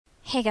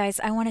Hey guys,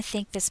 I want to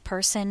thank this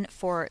person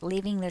for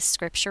leaving this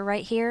scripture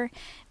right here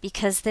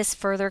because this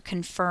further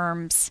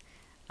confirms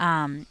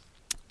the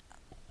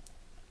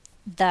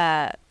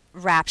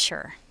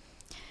rapture.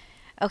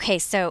 Okay,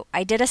 so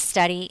I did a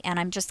study and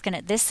I'm just going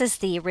to, this is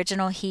the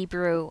original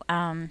Hebrew,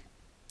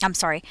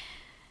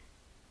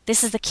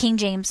 this is the King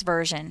James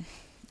Version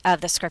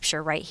of the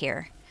scripture right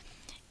here.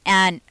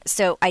 And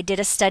so I did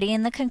a study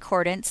in the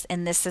concordance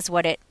and this is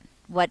what it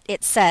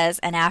says,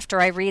 and after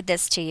I read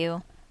this to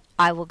you,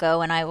 I will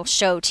go and I will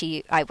show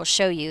you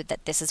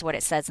that this is what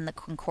it says in the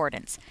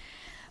concordance.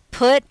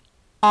 Put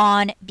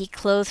on, be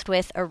clothed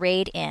with,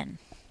 arrayed in,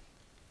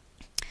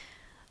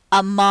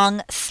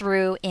 among,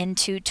 through,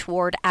 into,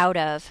 toward, out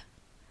of,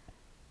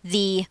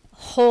 the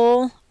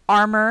whole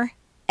armour,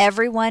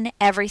 everyone,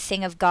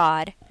 everything of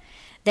God,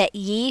 that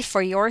ye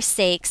for your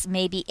sakes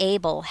may be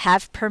able,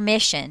 have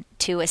permission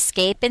to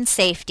escape in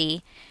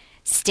safety,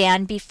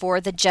 stand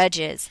before the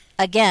judges,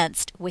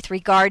 against, with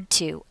regard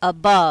to,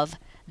 above,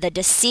 the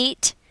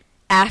deceit,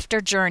 after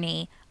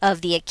journey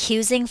of the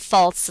accusing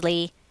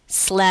falsely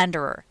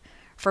slanderer.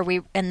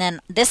 And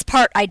then this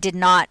part I did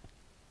not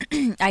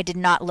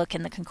look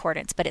in the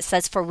concordance, but it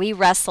says, for we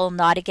wrestle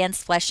not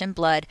against flesh and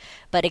blood,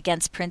 but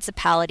against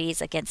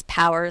principalities, against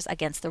powers,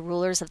 against the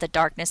rulers of the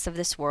darkness of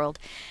this world,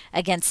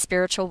 against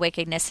spiritual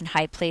wickedness in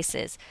high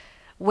places.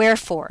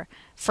 Wherefore,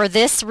 for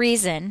this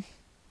reason,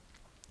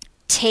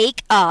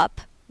 take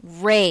up,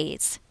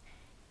 raise,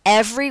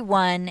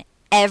 everyone,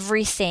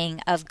 everything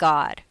of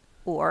God,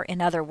 or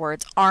in other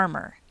words,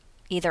 armor,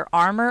 either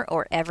armor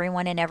or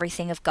everyone and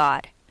everything of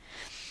God,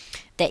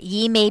 that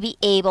ye may be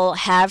able,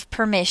 have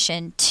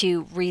permission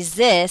to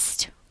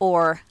resist,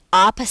 or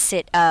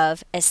opposite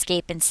of,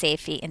 escape in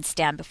safety and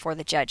stand before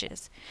the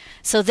judges.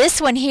 So this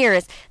one here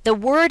is, the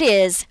word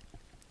is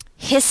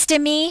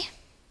histemi.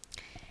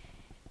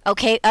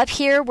 Okay, up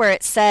here where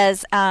it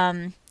says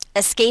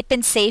escape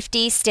in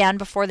safety, stand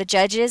before the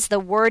judges, the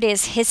word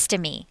is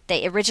histemi.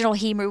 The original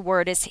Hebrew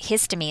word is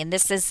histemi, and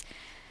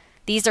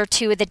these are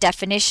two of the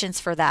definitions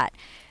for that.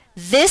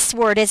 This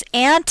word is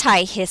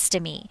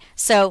anti-histemi.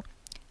 So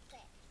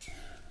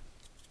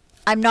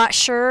I'm not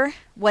sure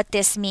what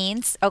this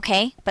means,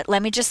 okay? But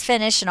let me just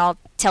finish and I'll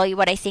tell you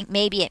what I think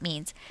maybe it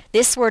means.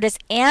 This word is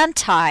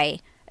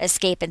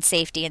anti-escape in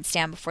safety and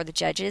stand before the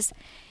judges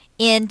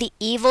in the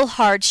evil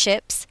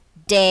hardships,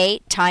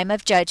 day, time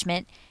of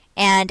judgment,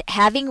 and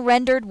having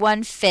rendered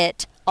one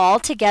fit,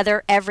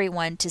 altogether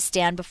everyone to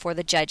stand before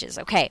the judges.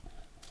 Okay.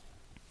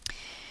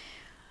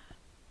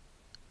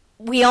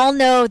 We all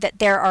know that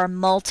there are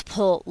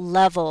multiple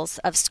levels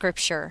of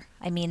scripture.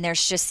 I mean,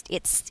 it's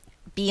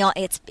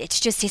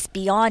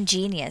beyond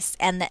genius.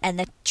 And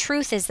the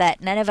truth is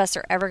that none of us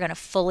are ever going to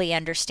fully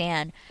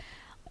understand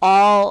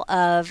all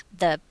of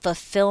the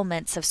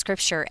fulfillments of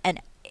scripture. And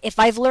if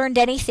I've learned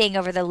anything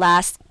over the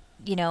last,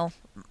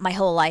 my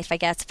whole life, I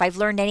guess, if I've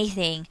learned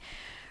anything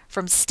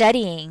from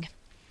studying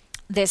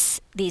these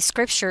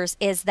scriptures,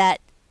 is that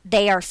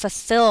they are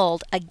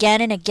fulfilled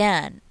again and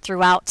again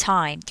throughout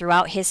time,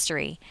 throughout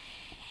history.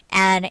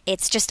 And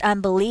it's just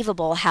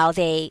unbelievable how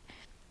the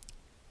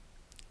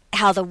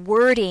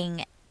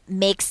wording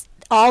makes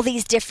all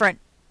these different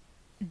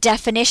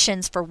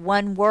definitions for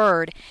one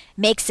word,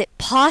 makes it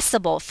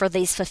possible for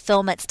these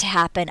fulfillments to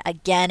happen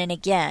again and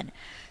again.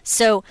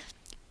 So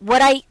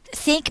what I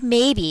think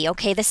maybe,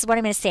 okay, this is what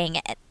I'm going to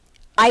say.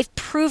 I've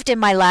proved in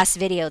my last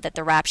video that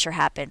the rapture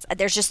happens.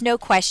 There's just no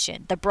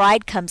question. The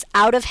bride comes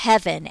out of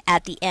heaven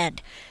at the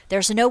end.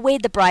 There's no way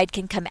the bride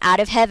can come out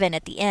of heaven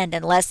at the end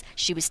unless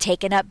she was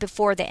taken up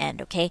before the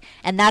end, okay?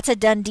 And that's a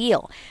done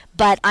deal.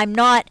 But I'm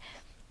not...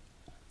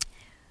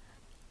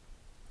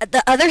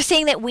 The other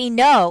thing that we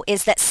know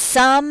is that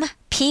some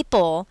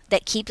people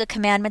that keep the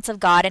commandments of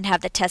God and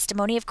have the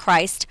testimony of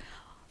Christ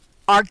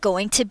are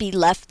going to be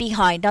left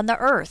behind on the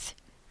earth.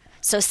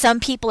 So some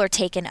people are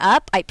taken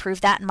up, I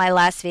proved that in my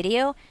last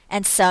video,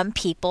 and some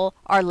people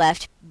are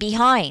left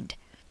behind.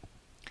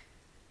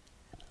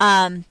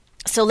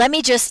 So let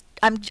me just,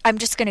 I'm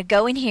just going to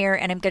go in here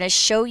and I'm going to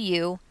show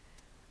you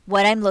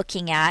what I'm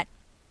looking at.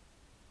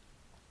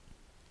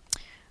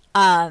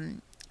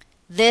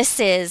 This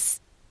is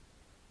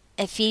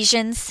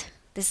Ephesians,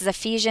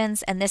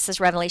 and this is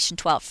Revelation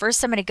 12.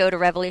 First I'm going to go to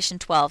Revelation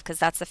 12 because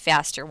that's the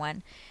faster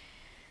one.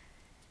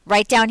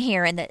 Right down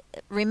here, and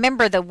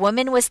remember the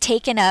woman was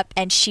taken up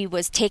and she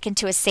was taken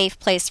to a safe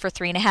place for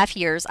 3.5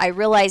 years. I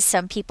realize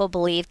some people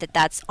believe that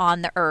that's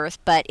on the earth,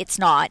 but it's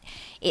not.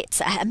 It's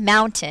a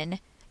mountain.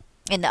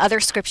 In the other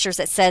scriptures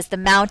it says the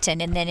mountain,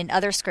 and then in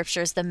other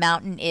scriptures the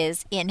mountain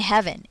is in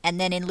heaven. And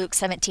then in Luke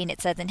 17 it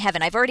says in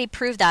heaven. I've already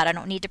proved that. I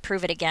don't need to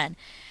prove it again.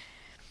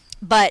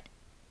 But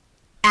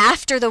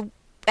after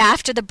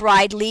the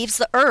bride leaves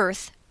the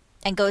earth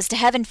and goes to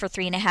heaven for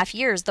 3.5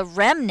 years, the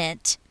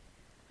remnant,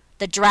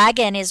 the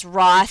dragon is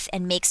wroth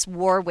and makes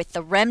war with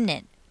the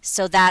remnant.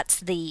 So that's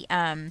the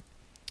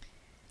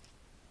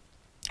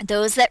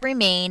those that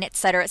remain,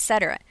 etc.,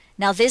 etc.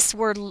 Now this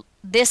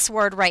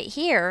word right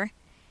here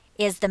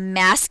is the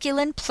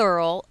masculine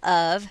plural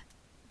of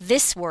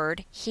this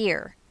word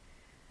here,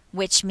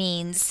 which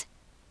means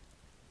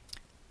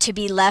to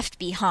be left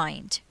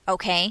behind,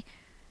 okay?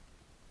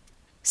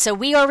 So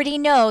we already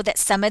know that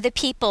some of the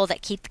people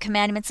that keep the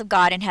commandments of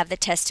God and have the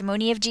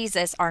testimony of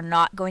Jesus are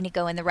not going to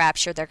go in the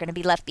rapture. They're going to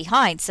be left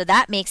behind. So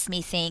that makes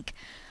me think,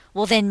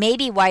 well, then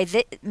maybe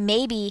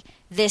maybe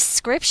this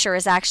scripture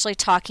is actually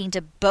talking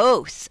to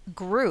both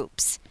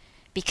groups,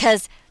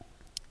 because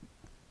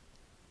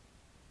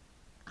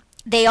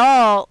they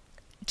all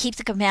keep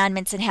the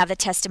commandments and have the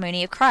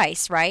testimony of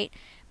Christ, right?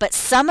 But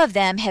some of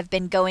them have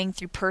been going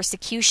through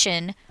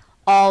persecution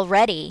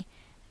already,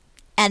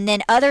 and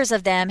then others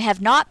of them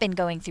have not been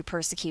going through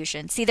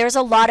persecution. See, there's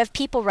a lot of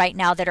people right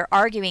now that are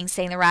arguing,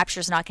 saying the rapture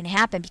is not going to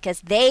happen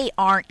because they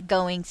aren't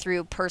going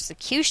through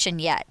persecution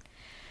yet.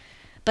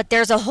 But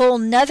there's a whole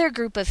nother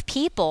group of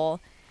people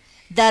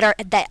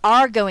that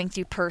are going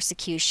through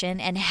persecution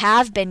and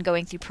have been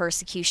going through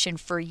persecution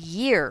for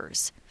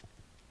years.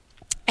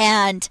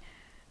 And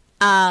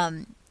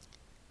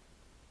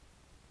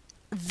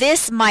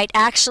this might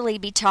actually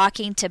be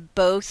talking to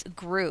both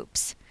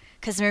groups.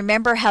 Because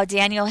remember how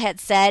Daniel had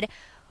said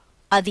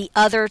the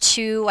other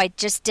two, I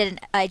just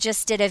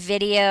did a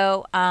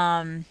video.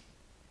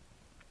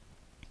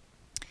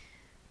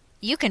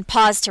 You can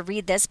pause to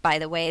read this, by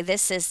the way.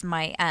 This is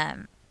my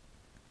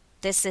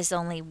this is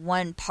only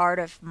one part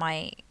of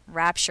my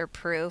rapture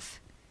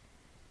proof.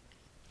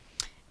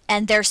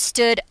 And there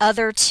stood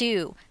other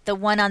two, the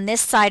one on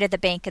this side of the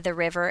bank of the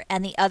river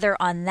and the other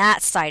on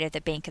that side of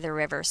the bank of the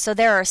river. So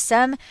there are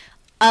some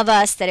of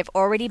us that have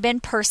already been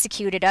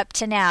persecuted up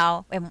to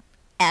now,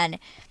 and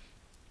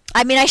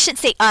I mean, I shouldn't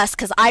say us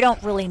because I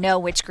don't really know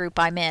which group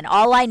I'm in.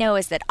 All I know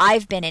is that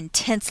I've been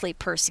intensely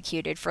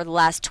persecuted for the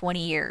last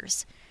 20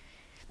 years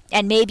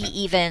and maybe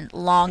even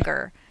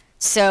longer.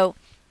 So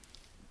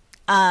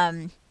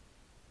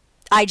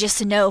I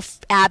just know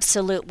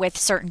absolute with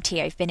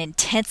certainty I've been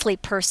intensely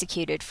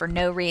persecuted for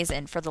no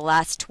reason for the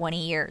last 20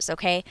 years,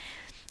 okay?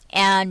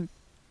 And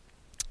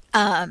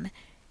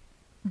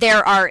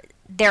there are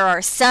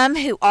some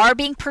who are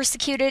being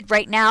persecuted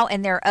right now,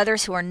 and there are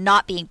others who are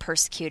not being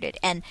persecuted.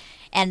 And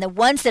the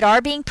ones that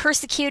are being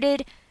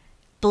persecuted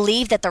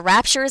believe that the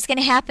rapture is going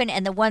to happen,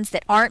 and the ones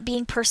that aren't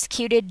being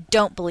persecuted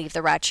don't believe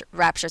the rapture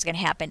is going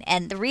to happen.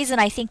 And the reason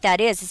I think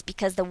that is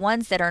because the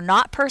ones that are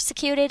not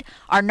persecuted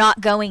are not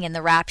going in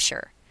the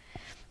rapture.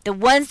 The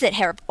ones that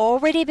have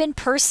already been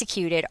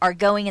persecuted are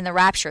going in the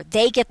rapture.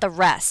 They get the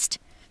rest.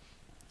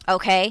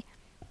 Okay?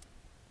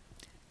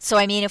 So,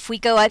 I mean, if we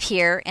go up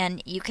here,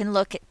 and you can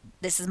look at,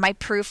 this is my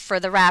proof for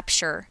the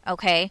rapture,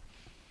 okay?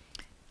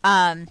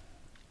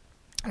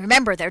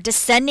 Remember, they're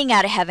descending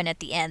out of heaven at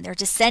the end. They're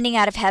descending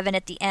out of heaven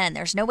at the end.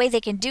 There's no way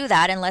they can do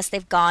that unless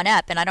they've gone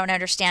up. And I don't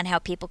understand how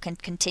people can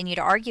continue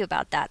to argue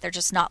about that. They're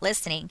just not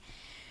listening.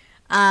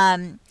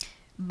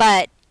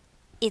 But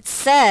it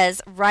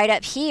says right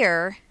up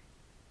here,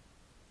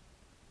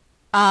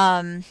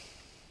 it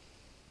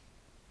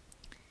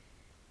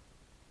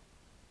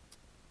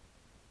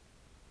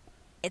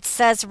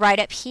says right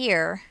up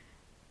here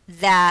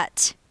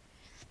that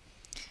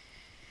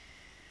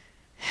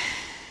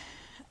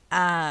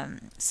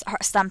I'm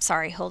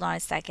sorry, hold on a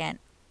second.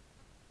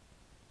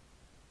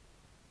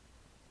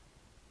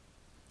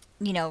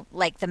 You know,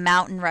 like the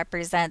mountain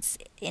represents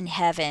in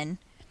heaven.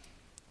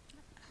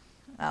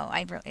 Oh,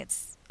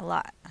 it's a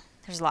lot.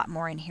 There's a lot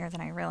more in here than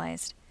I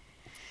realized.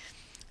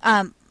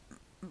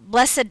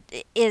 Blessed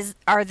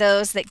are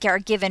those that are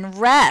given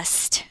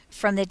rest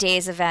from the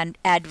days of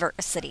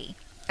adversity.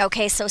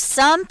 Okay, so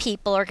some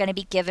people are going to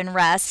be given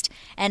rest,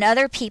 and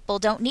other people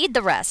don't need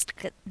the rest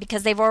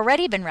because they've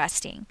already been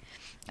resting.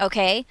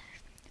 Okay,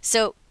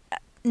 so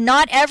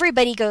not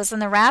everybody goes in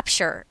the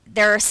rapture.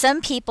 There are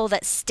some people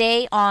that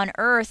stay on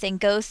earth and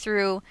go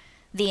through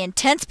the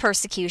intense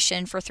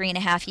persecution for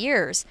 3.5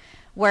 years,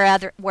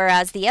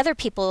 whereas the other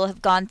people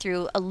have gone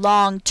through a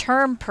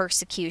long-term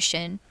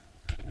persecution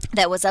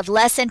that was of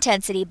less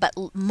intensity but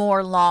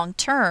more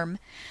long-term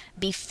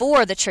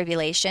before the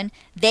tribulation.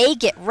 They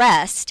get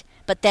rest,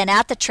 but then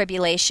at the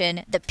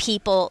tribulation, the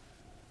people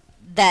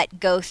that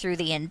go through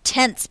the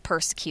intense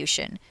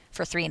persecution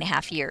for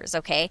 3.5 years,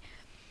 okay?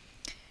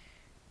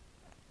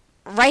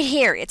 Right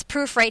here, it's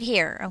proof right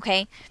here,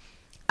 okay?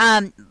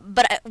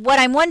 But what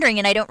I'm wondering,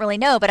 and I don't really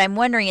know, but I'm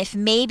wondering if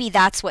maybe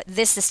that's what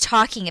this is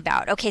talking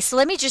about. Okay, so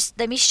let me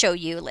show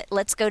you.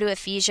 Let's go to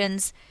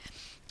Ephesians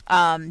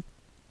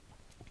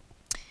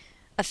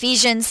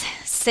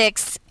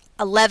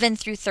 6:11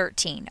 through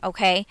 13,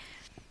 okay?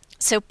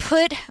 So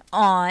put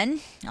on,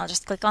 I'll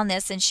just click on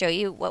this and show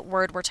you what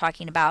word we're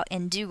talking about.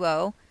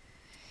 Enduo,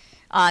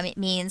 it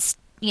means,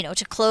 you know,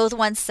 to clothe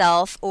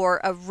oneself or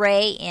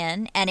array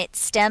in, and it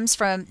stems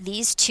from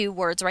these two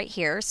words right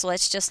here. So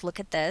let's just look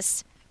at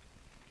this.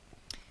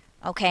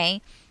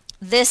 Okay,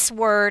 this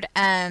word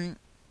can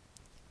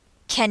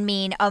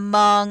mean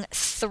among,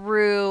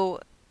 through,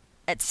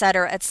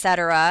 etc.,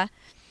 etc.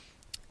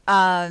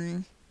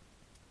 And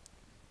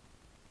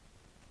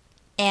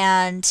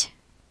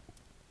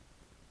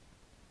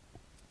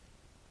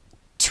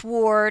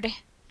toward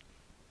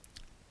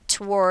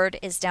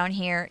is down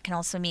here. It can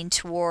also mean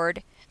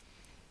toward.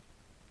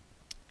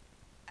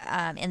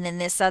 And then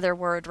this other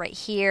word right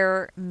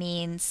here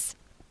means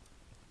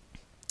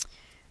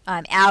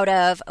out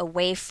of,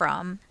 away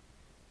from.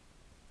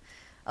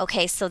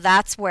 Okay, so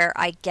that's where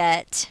I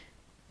get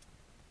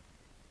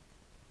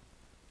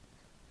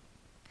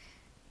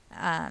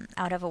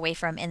out of, away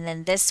from. And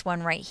then this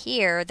one right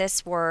here,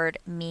 this word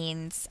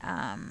means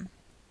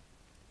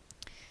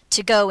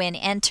to go in,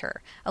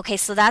 enter. Okay,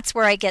 so that's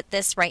where I get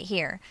this right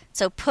here.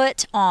 So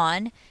put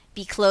on,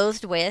 be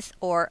clothed with,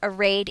 or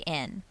arrayed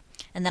in.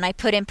 And then I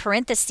put in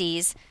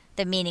parentheses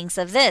the meanings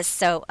of this.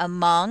 So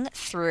among,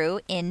 through,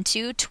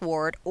 into,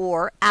 toward,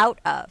 or out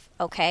of.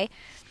 Okay,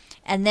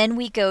 and then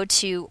we go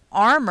to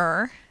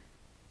armor.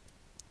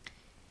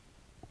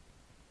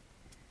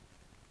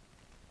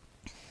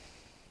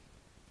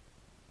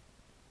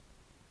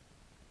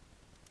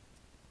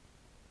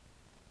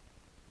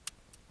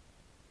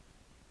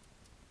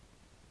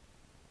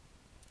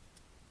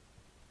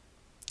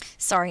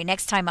 Sorry,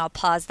 next time I'll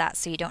pause that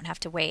so you don't have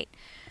to wait.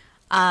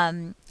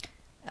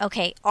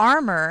 Okay,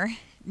 armor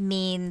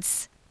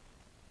means,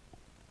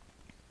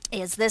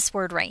 is this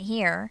word right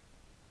here.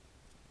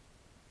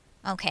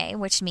 Okay,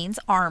 which means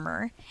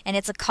armor. And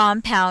it's a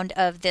compound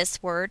of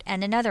this word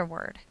and another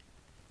word.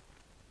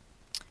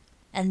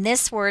 And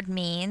this word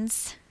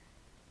means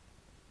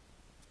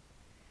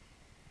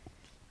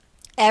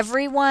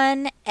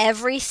everyone,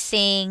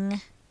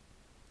 everything,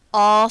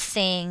 all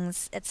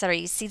things, etc.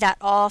 You see that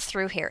all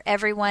through here.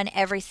 Everyone,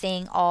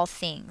 everything, all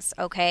things.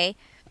 Okay?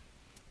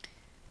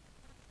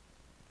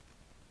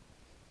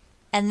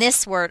 And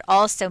this word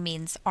also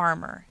means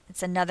armor.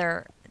 It's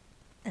another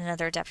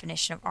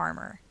definition of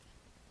armor.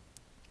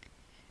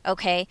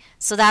 Okay?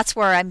 So that's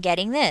where I'm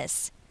getting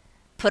this.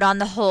 Put on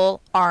the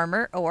whole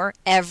armor, or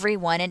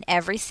everyone and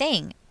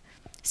everything.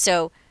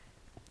 So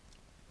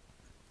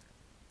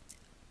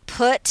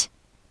put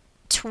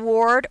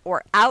toward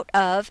or out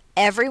of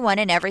everyone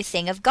and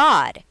everything of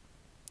God,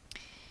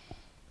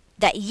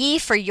 that ye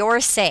for your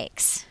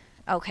sakes.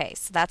 Okay,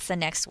 so that's the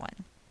next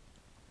one.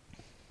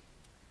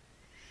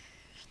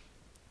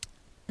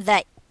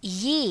 That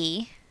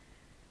ye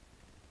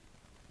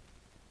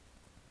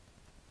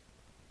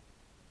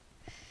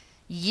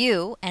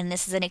you, and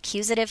this is an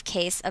accusative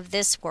case of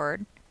this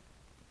word,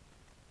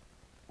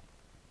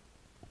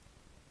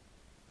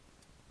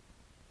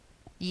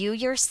 you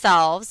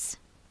yourselves,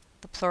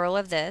 the plural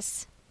of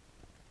this,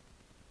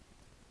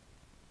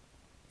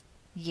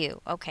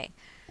 you. Okay,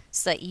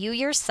 so that you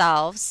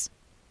yourselves,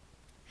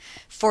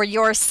 for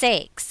your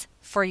sakes,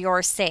 for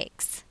your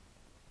sakes.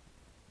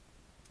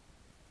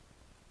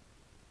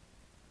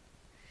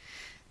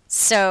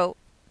 So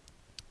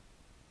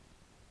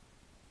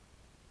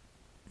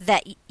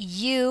that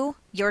you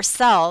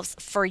yourselves,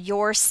 for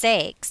your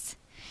sakes,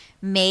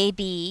 may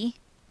be,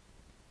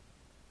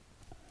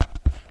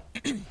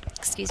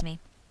 excuse me,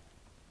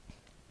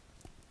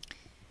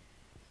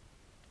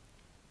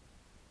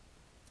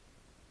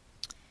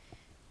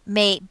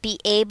 may be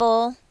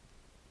able,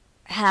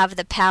 have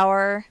the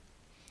power,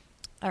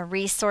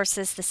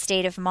 resources, the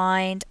state of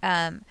mind,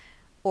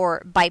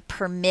 or by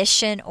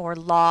permission or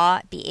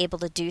law, be able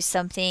to do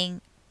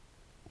something.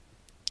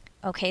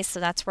 Okay, so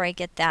that's where I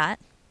get that.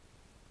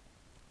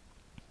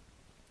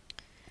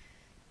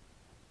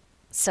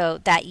 So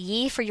that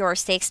ye for your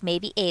sakes may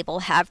be able,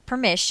 have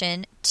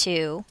permission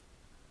to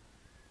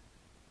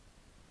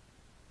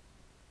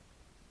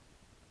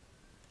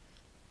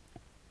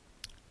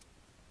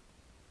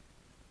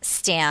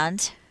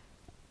stand.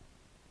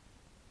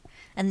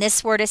 And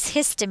this word is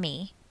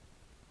histemi.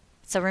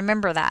 So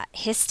remember that,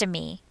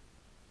 histemi.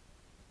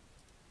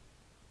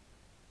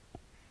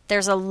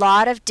 There's a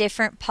lot of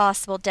different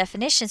possible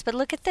definitions, but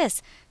look at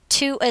this.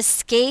 To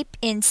escape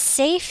in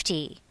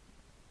safety.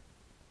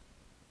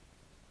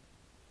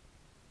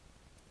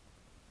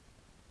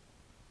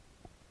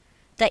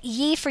 That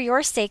ye for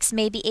your sakes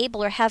may be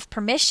able or have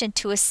permission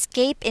to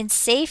escape in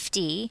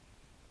safety.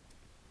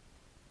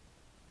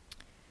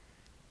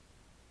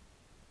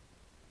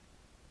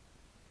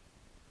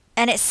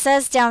 And it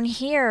says down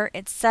here,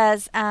 it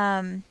says,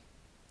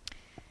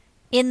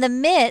 in the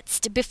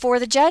midst before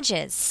the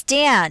judges.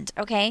 Stand,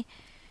 okay?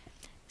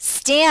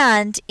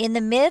 Stand in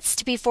the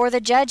midst before the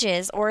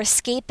judges, or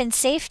escape in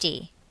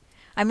safety.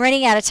 I'm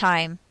running out of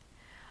time.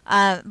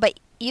 But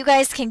you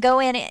guys can go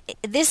in.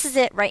 This is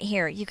it right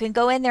here. You can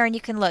go in there and you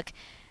can look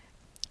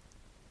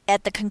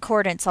at the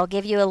concordance. I'll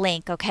give you a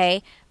link,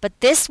 okay? But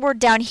this word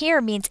down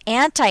here means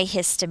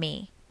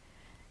antihistemi.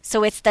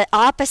 So it's the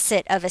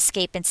opposite of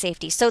escape and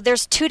safety. So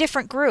there's two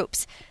different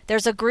groups.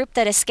 There's a group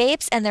that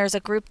escapes and there's a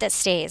group that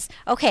stays.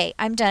 Okay,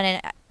 I'm done.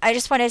 And I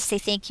just wanted to say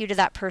thank you to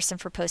that person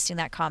for posting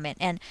that comment.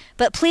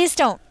 But please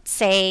don't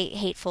say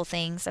hateful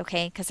things,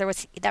 okay?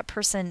 Because that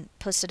person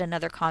posted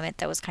another comment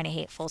that was kind of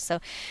hateful. So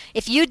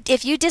if you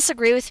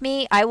disagree with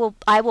me, I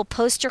will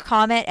post your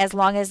comment as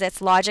long as it's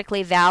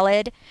logically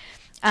valid.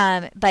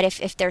 But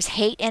if there's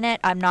hate in it,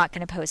 I'm not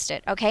going to post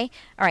it, okay?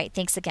 All right,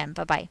 thanks again.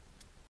 Bye-bye.